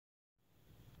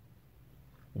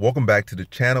Welcome back to the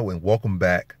channel and welcome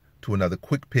back to another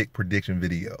quick pick prediction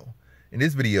video. In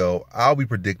this video, I'll be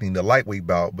predicting the lightweight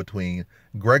bout between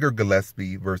Gregor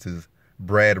Gillespie versus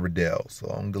Brad Riddell. So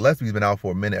Gillespie's been out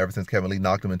for a minute ever since Kevin Lee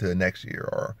knocked him into the next year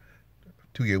or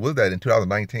 2 years. What was that, in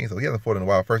 2019? So he hasn't fought in a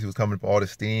while. First he was coming for all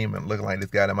this steam and looking like this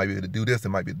guy that might be able to do this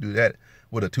and might be able to do that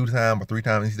with a 2-time or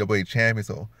 3-time NCAA champion.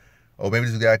 So, maybe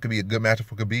this guy could be a good matchup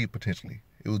for Khabib potentially.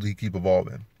 It would keep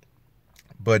evolving.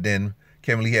 But then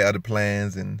Kevin Lee had other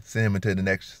plans and sent him into the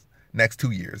next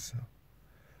 2 years.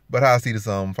 But how I see this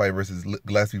fight versus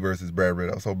Gillespie versus Brad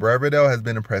Riddell. So Brad Riddell has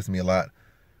been impressing me a lot.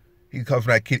 He comes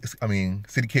from that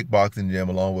city kickboxing gym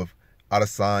along with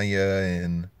Adesanya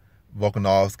and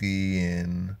Volkanovski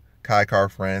and Kai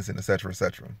Car-France and etc.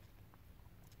 etc. And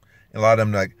a lot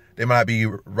of them, they might not be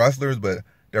wrestlers, but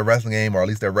their wrestling game, or at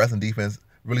least their wrestling defense,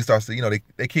 really starts to,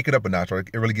 they kick it up a notch, or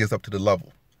it really gets up to the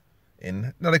level.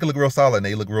 And they can look real solid and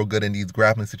they look real good in these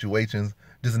grappling situations,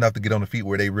 just enough to get on the feet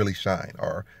where they really shine.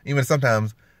 Or even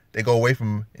sometimes they go away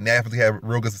from and they actually have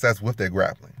real good success with their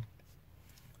grappling.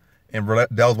 And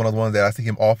Riddell's one of the ones that I see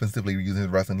him offensively using his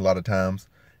wrestling a lot of times.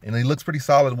 And he looks pretty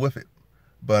solid with it.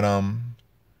 But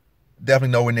definitely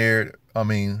nowhere near,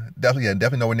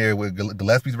 definitely nowhere near where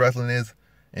Gillespie's wrestling is.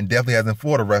 And definitely hasn't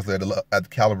fought a wrestler at the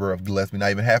caliber of Gillespie, not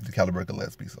even half the caliber of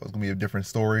Gillespie. So it's going to be a different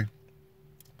story.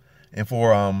 And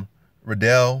for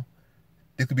Riddell,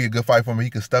 this could be a good fight for him.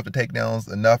 He could stuff the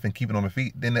takedowns enough and keep it on the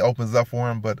feet. Then it opens up for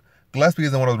him. But Gillespie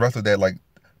isn't one of those wrestlers that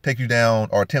takes you down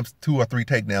or attempts 2 or 3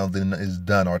 takedowns and is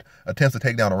done, or attempts to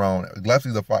take down a round.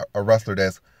 Gillespie's a wrestler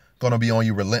that's going to be on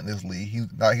you relentlessly. He's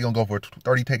going to go for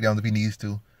 30 takedowns if he needs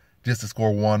to, just to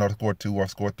score 1 or to score 2 or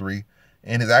score 3.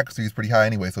 And his accuracy is pretty high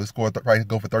anyway, so he probably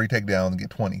go for 30 takedowns and get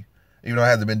 20. Even though it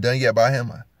hasn't been done yet by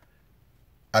him,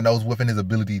 I know it's within his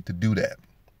ability to do that.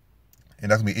 And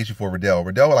that's going to be an issue for Riddell.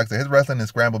 Riddell, like I said, his wrestling and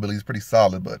scramble ability is pretty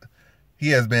solid, but he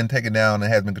has been taken down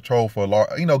and has been controlled for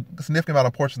a significant amount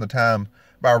of portions of time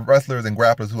by wrestlers and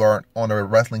grapplers who aren't on the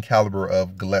wrestling caliber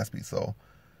of Gillespie. So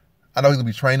I know he's going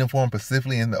to be training for him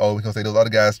specifically, and we're going to say those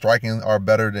other guys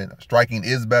striking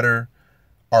is better,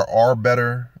 or are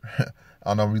better.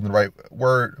 I don't know if I'm using the right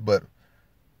word, but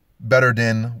better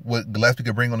than what Gillespie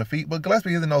could bring on the feet. But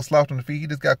Gillespie isn't no slouch on the feet. He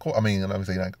just got caught. Let me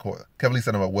say not caught. Kevin Lee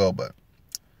set him up well, but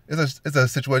it's a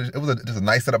situation. It was just a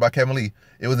nice setup by Kevin Lee.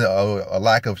 It wasn't a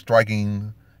lack of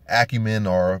striking acumen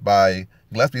or by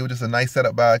Gillespie. It was just a nice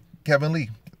setup by Kevin Lee.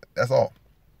 That's all.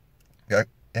 Okay?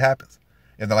 It happens.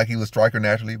 It's not like he was a striker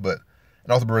naturally, but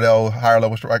and also Riddell,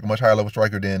 much higher level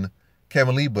striker than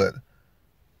Kevin Lee. But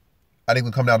I think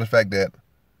it'll come down to the fact that,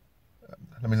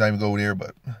 let me not even go there,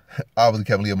 but obviously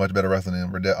Kevin Lee is a much better wrestler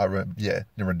than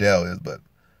Riddell is. But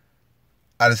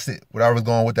what I was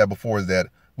going with that before is that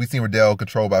we've seen Riddell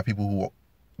controlled by people who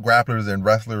grapplers and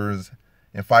wrestlers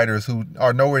and fighters who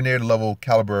are nowhere near the level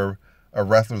caliber of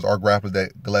wrestlers or grapplers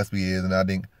that Gillespie is. And I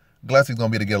think Gillespie's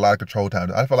going to be able to get a lot of control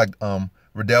time. I feel like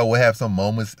Riddell will have some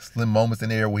slim moments in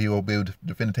there where he will be able to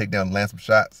defend the takedown and land some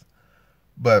shots,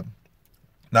 but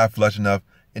not flush enough.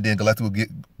 And then Gillespie will get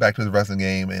back to his wrestling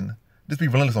game and just be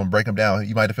relentless on break him down.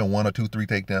 You might defend 1 or 2, 3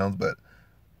 takedowns, but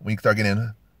when you start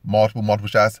getting multiple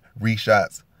shots,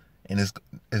 re-shots, and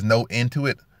there's no end to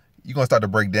it, you're going to start to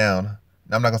break down.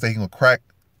 Now, I'm not going to say he's going to crack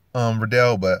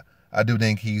Riddell, but I do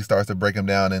think he starts to break him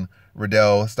down, and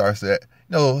Riddell starts to,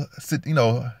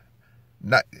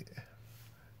 not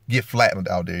get flattened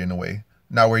out there in a way.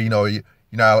 Not where, you're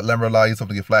not allow yourself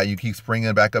to get flat. You keep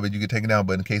springing back up and you get taken down,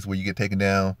 but in case where you get taken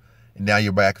down and now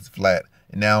your back is flat,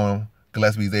 and now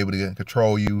Gillespie is able to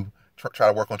control you, try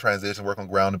to work on transition, work on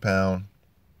ground and pound,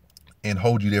 and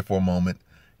hold you there for a moment.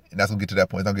 And that's going to get to that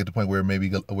point. It's going to get to the point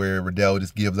where Riddell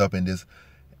just gives up and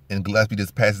Gillespie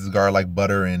just passes his guard like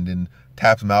butter and then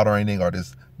taps him out or anything, or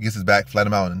just gets his back, flat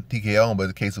him out and TKO him. But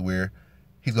it's a case of where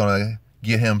he's going to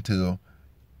get him to,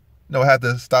 have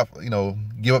to stop,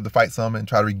 give up the fight some and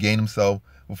try to regain himself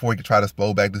before he can try to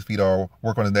explode back to his feet or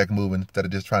work on his neck move instead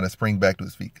of just trying to spring back to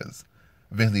his feet, because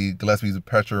eventually Gillespie's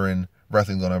pressure and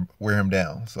wrestling is going to wear him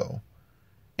down. So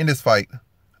in this fight,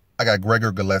 I got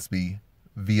Gregor Gillespie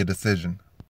via decision.